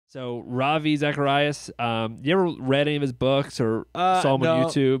So Ravi Zacharias, you ever read any of his books or saw him on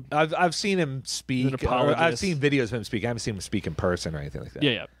YouTube? I've seen him speak. I've seen videos of him speak. I haven't seen him speak in person or anything like that.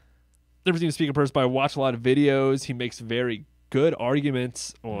 Yeah. Never seen him speak in person, but I watch a lot of videos. He makes very good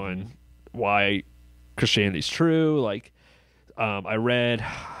arguments on why Christianity's true. Like, I read,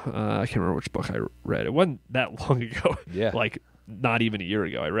 I can't remember which book I read. It wasn't that long ago. Yeah. Like, not even a year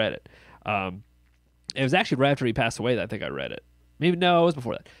ago I read it. It was actually right after he passed away that I think I read it. Maybe, no, it was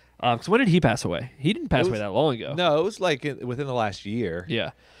before that. Because when did he pass away? He didn't pass away that long ago. No, it was like within the last year. Yeah.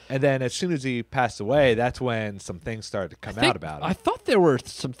 And then as soon as he passed away, that's when some things started to come out about him. I thought there were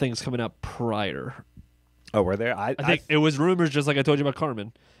some things coming out prior. Oh, were there? I think it was rumors, just like I told you about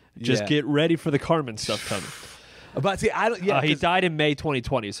Carmen. Just get ready for the Carmen stuff coming. But see, I don't. Yeah, he died in May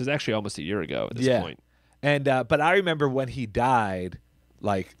 2020, so it's actually almost a year ago at this point. And but I remember when he died,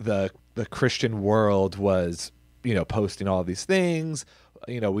 like the Christian world was, posting all these things.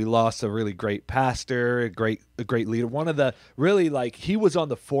 We lost a really great pastor, a great leader. One of the really, he was on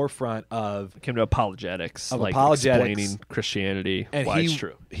the forefront of came to apologetics, explaining Christianity, and why it's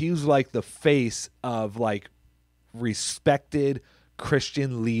true. He was like the face of respected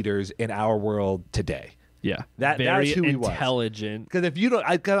Christian leaders in our world today. Yeah, that's who he was. Intelligent. Because if you don't,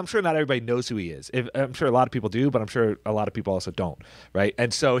 I'm sure not everybody knows who he is. I'm sure a lot of people do, but I'm sure a lot of people also don't. Right,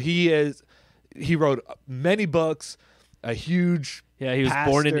 and so he wrote many books. A huge he was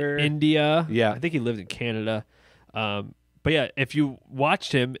pastor. Born in India. Yeah, I think he lived in Canada. But yeah, if you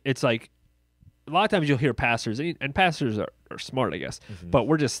watched him, it's like a lot of times you'll hear pastors, and pastors are smart, I guess. But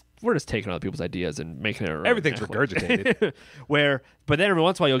we're just taking other people's ideas and making it our own. Everything's regurgitated. But then every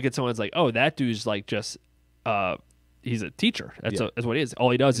once in a while you'll get someone that's like, oh, that dude's like just he's a teacher. That's what he is.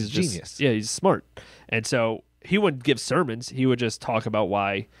 All he does is genius. He's smart. And so he wouldn't give sermons. He would just talk about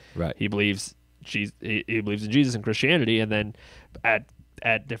why he believes he believes in Jesus and Christianity, and then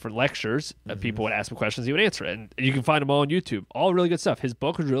at different lectures, people would ask him questions, he would answer it, and you can find them all on YouTube. All really good stuff. His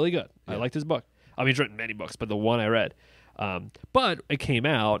book was really good. I liked his book. I mean, he's written many books, but the one I read, but it came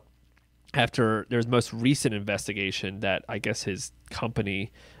out after there's most recent investigation that I guess his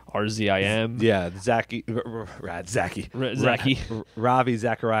company, RZIM, Ravi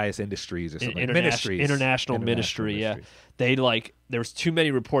Zacharias Industries or something. International Ministry. They there was too many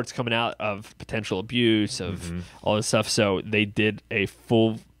reports coming out of potential abuse of all this stuff, so they did a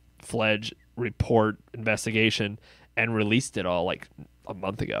full-fledged report investigation and released it all a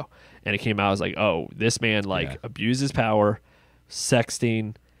month ago, and it came out as oh, this man abuses power,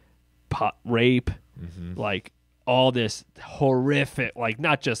 sexting, rape, all this horrific,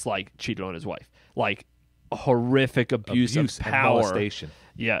 not just cheated on his wife, horrific abuse of power, molestation.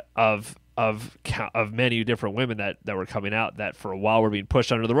 Of many different women that were coming out that for a while were being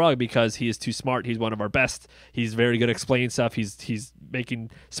pushed under the rug because he is too smart. He's one of our best. He's very good at explaining stuff. He's making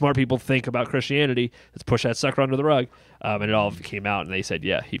smart people think about Christianity. Let's push that sucker under the rug. And it all came out, and they said,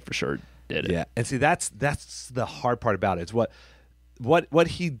 yeah, he for sure did it. Yeah, and see, that's the hard part about it. Is what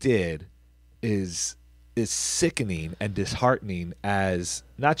he did is sickening and disheartening as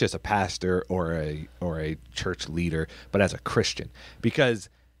not just a pastor or a church leader, but as a Christian, because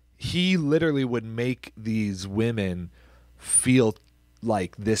he literally would make these women feel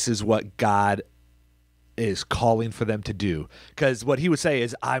like this is what God is calling for them to do. Because what he would say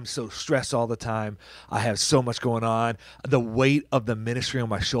is, I'm so stressed all the time. I have so much going on. The weight of the ministry on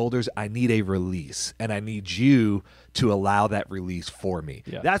my shoulders, I need a release. And I need you to allow that release for me.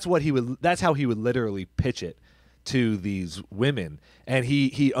 Yeah. That's how he would literally pitch it to these women. And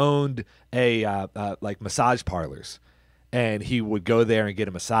he owned a massage parlors. And he would go there and get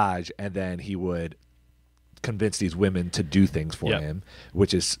a massage, and then he would convince these women to do things for him,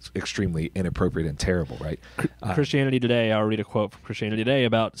 which is extremely inappropriate and terrible, right? Christianity Today, I'll read a quote from Christianity Today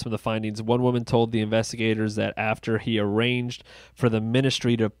about some of the findings. One woman told the investigators that after he arranged for the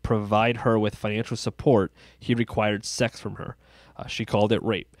ministry to provide her with financial support, he required sex from her. She called it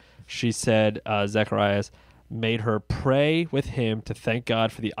rape. She said Zacharias made her pray with him to thank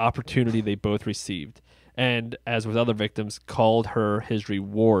God for the opportunity they both received. And, as with other victims, called her his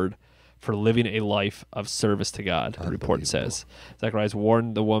reward for living a life of service to God, the report says. Zacharias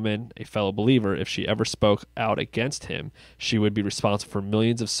warned the woman, a fellow believer, if she ever spoke out against him, she would be responsible for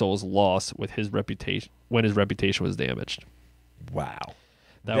millions of souls lost with his reputation when his reputation was damaged. Wow.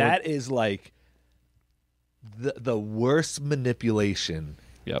 That is the worst manipulation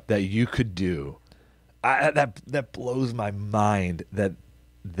that you could do. That blows my mind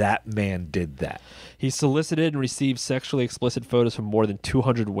that man did that. He solicited and received sexually explicit photos from more than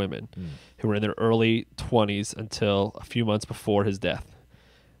 200 women who were in their early 20s until a few months before his death.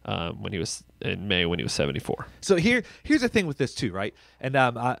 when he was in May when he was 74. So here's the thing with this too, right? And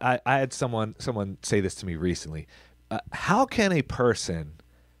I had someone say this to me recently. How can a person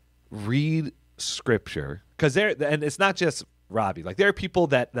read scripture? Because and it's not just Ravi. Like there are people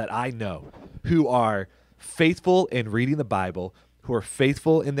that I know who are faithful in reading the Bible, who are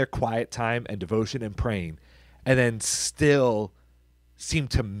faithful in their quiet time and devotion and praying, and then still seem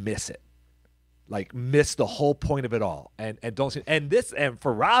to miss it. Like miss the whole point of it all, and don't see, and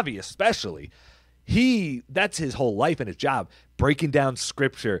for Ravi especially, that's his whole life and his job, breaking down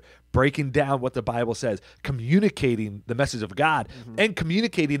scripture, breaking down what the Bible says, communicating the message of God, and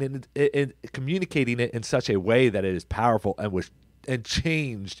communicating it in such a way that it is powerful and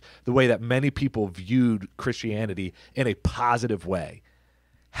changed the way that many people viewed Christianity in a positive way.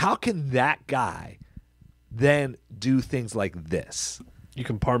 How can that guy then do things like this? You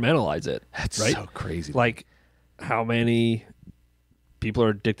compartmentalize it. That's right? so crazy. Like how many people are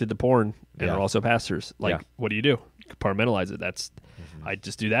addicted to porn and are also pastors? Like, what do? You compartmentalize it. That's I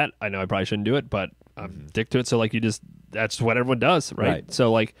just do that. I know I probably shouldn't do it, but I'm addicted to it. So like that's what everyone does, right?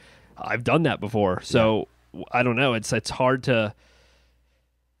 So like I've done that before. So I don't know. It's hard to.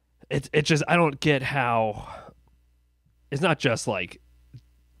 It's just I don't get how. It's not just like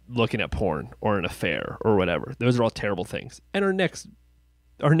looking at porn or an affair or whatever. Those are all terrible things. And our next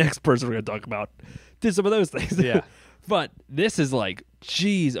person we're going to talk about did some of those things. Yeah. But this is like,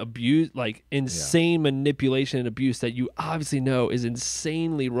 geez, abuse, like insane manipulation and abuse that you obviously know is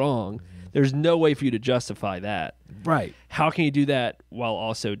insanely wrong. There's no way for you to justify that. Right. How can you do that while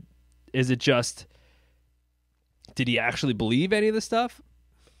also, is it just, did he actually believe any of this stuff?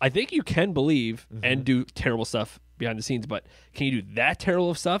 I think you can believe and do terrible stuff behind the scenes, but can you do that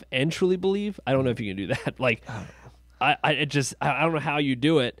terrible stuff and truly believe? I don't know if you can do that. Like, I don't know how you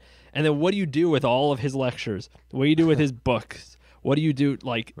do it. And then what do you do with all of his lectures? What do you do with his books? What do you do?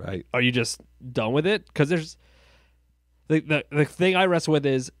 Like, are you just done with it? Because there's the thing I wrestle with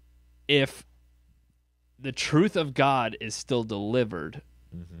is if the truth of God is still delivered,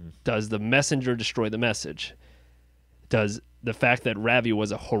 does the messenger destroy the message? Does the fact that Ravi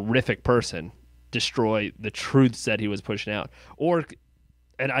was a horrific person destroy the truths that he was pushing out? Or,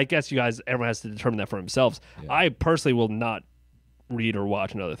 and I guess everyone has to determine that for themselves. Yeah. I personally will not read or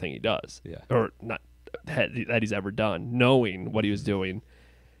watch another thing he does, or not that he's ever done, knowing what he was doing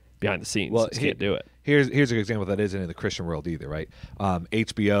behind the scenes. Well, can't do it. Here's a good example that isn't in the Christian world either, right?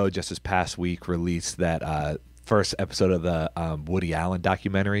 HBO just this past week released that first episode of the Woody Allen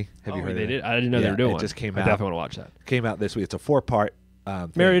documentary. Have you heard they of it? Did? I didn't know they were doing it. Just came out. I definitely want to watch that. Came out this week. It's a 4-part.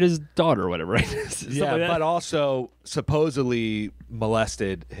 Married his daughter or whatever, right? Yeah, like but also supposedly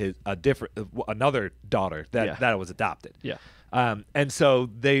molested another daughter that was adopted. Yeah. And so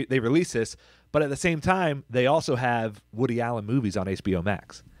they release this, but at the same time, they also have Woody Allen movies on HBO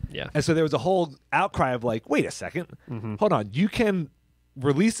Max. Yeah. And so there was a whole outcry of like, wait a second, hold on, you can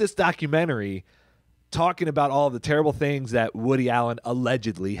release this documentary talking about all the terrible things that Woody Allen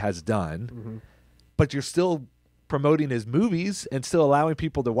allegedly has done, but you're still promoting his movies and still allowing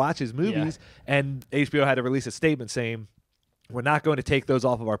people to watch his movies. Yeah. And HBO had to release a statement saying, we're not going to take those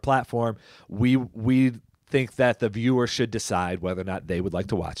off of our platform. We think that the viewer should decide whether or not they would like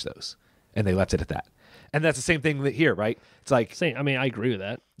to watch those. And they left it at that. And that's the same thing here, right? It's like same. I mean, I agree with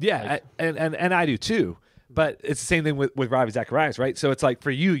that. Yeah, like, and I do too. But it's the same thing with Ravi Zacharias, right? So it's like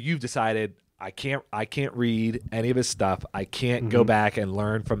for you've decided I can't read any of his stuff. I can't go back and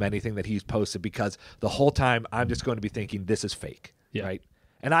learn from anything that he's posted because the whole time I'm just going to be thinking this is fake, right?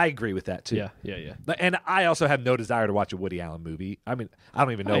 And I agree with that too. Yeah. And I also have no desire to watch a Woody Allen movie. I mean, I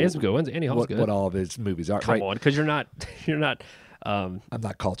don't even know he has some good ones. Annie Hall's good. What all of his movies are. Come on, because you're not. I'm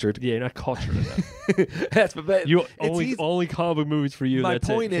not cultured. Yeah, you're not cultured enough. That's but you only comic book movies for you. My that's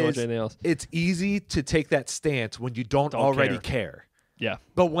point it. is, it's easy to take that stance when you don't already care. Yeah,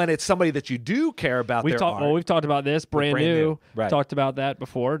 but when it's somebody that you do care about, we've talked about this. Brand new. Right. Talked about that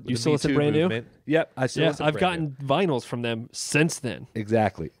before. You still listen to Brand New? Yep, I still listen. I've gotten vinyls from them since then.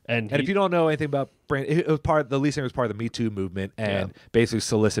 Exactly. And if you don't know anything about Brand, it was the lead singer was part of the Me Too movement and basically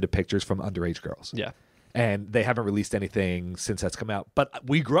solicited pictures from underage girls. Yeah. And they haven't released anything since that's come out. But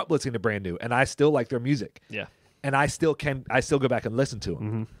we grew up listening to Brand New, and I still like their music. Yeah. And I still go back and listen to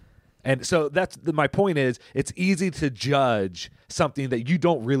them. And so my point is, it's easy to judge something that you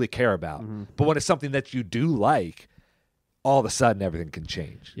don't really care about. But when it's something that you do like, all of a sudden everything can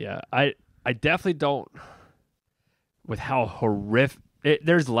change. Yeah, I definitely don't, with how horrific,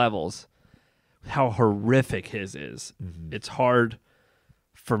 there's levels, how horrific his is. It's hard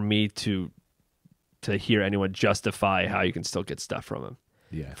for me to hear anyone justify how you can still get stuff from him.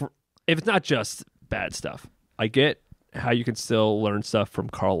 Yeah. If it's not just bad stuff, I get how you can still learn stuff from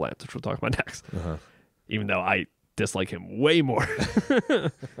Carl Lentz, which we'll talk about next. Uh-huh. Even though I dislike him way more.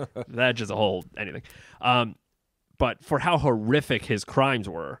 That's just a whole anything. But for how horrific his crimes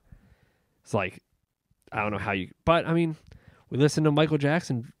were, it's like, I don't know how you... But, I mean, we listened to Michael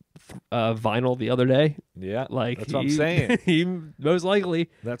Jackson vinyl the other day. Yeah, like that's what I'm saying. He most likely.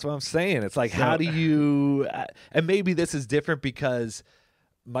 That's what I'm saying. It's like, how do you... and maybe this is different because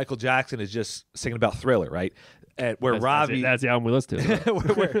Michael Jackson is just singing about Thriller, right? And where Ravi... That's the album we listened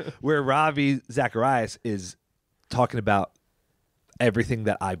to. where Ravi Zacharias is talking about everything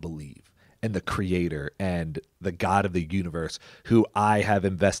that I believe and the creator and the God of the universe who I have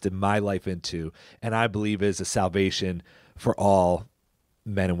invested my life into and I believe is a salvation for all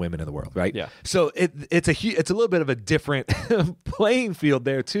men and women in the world, right? Yeah. So it's a little bit of a different playing field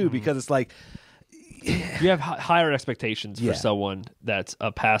there too, because it's like you have higher expectations for someone that's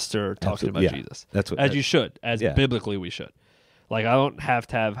a pastor talking about Jesus. That's what, as you should, as biblically we should. Like, I don't have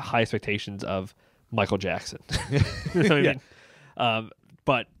to have high expectations of Michael Jackson. You know what I mean?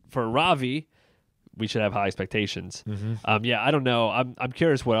 But for Ravi, we should have high expectations. I don't know. I'm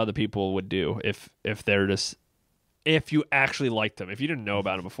curious what other people would do if they're just, if you actually liked him. If you didn't know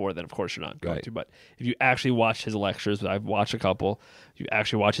about him before, then of course you're not going to. But if you actually watch his lectures, I've watched a couple. You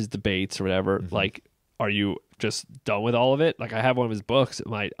actually watch his debates or whatever. Like, are you just done with all of it? Like, I have one of his books.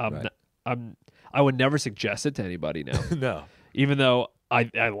 I would never suggest it to anybody now. No. Even though I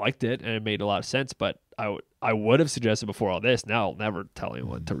liked it and it made a lot of sense, but I would have suggested before all this. Now I'll never tell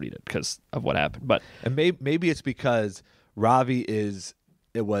anyone to read it because of what happened. But and maybe it's because Ravi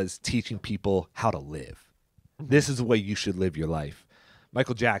was teaching people how to live. This is the way you should live your life.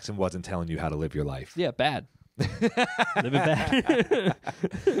 Michael Jackson wasn't telling you how to live your life. Yeah, bad. Live it bad.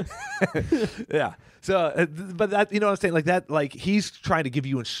 Yeah. So, but that, you know what I'm saying? Like that, like he's trying to give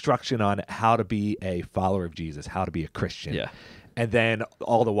you instruction on how to be a follower of Jesus, how to be a Christian. Yeah. And then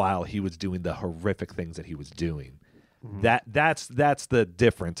all the while he was doing the horrific things that he was doing. That's the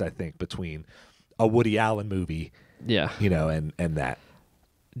difference, I think, between a Woody Allen movie, you know, and that.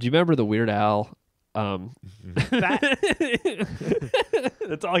 Do you remember the Weird Al? That's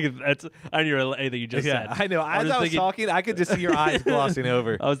all that's on your anything you just said. I know. As I was talking, I could just see your eyes glossing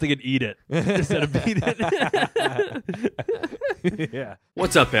over. I was thinking eat it instead of beat it. Yeah.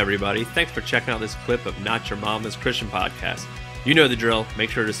 What's up, everybody? Thanks for checking out this clip of Not Your Mama's Christian Podcast. You know the drill.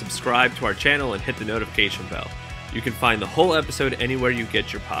 Make sure to subscribe to our channel and hit the notification bell. You can find the whole episode anywhere you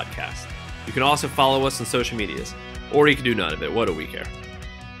get your podcast. You can also follow us on social medias, or you can do none of it. What do we care?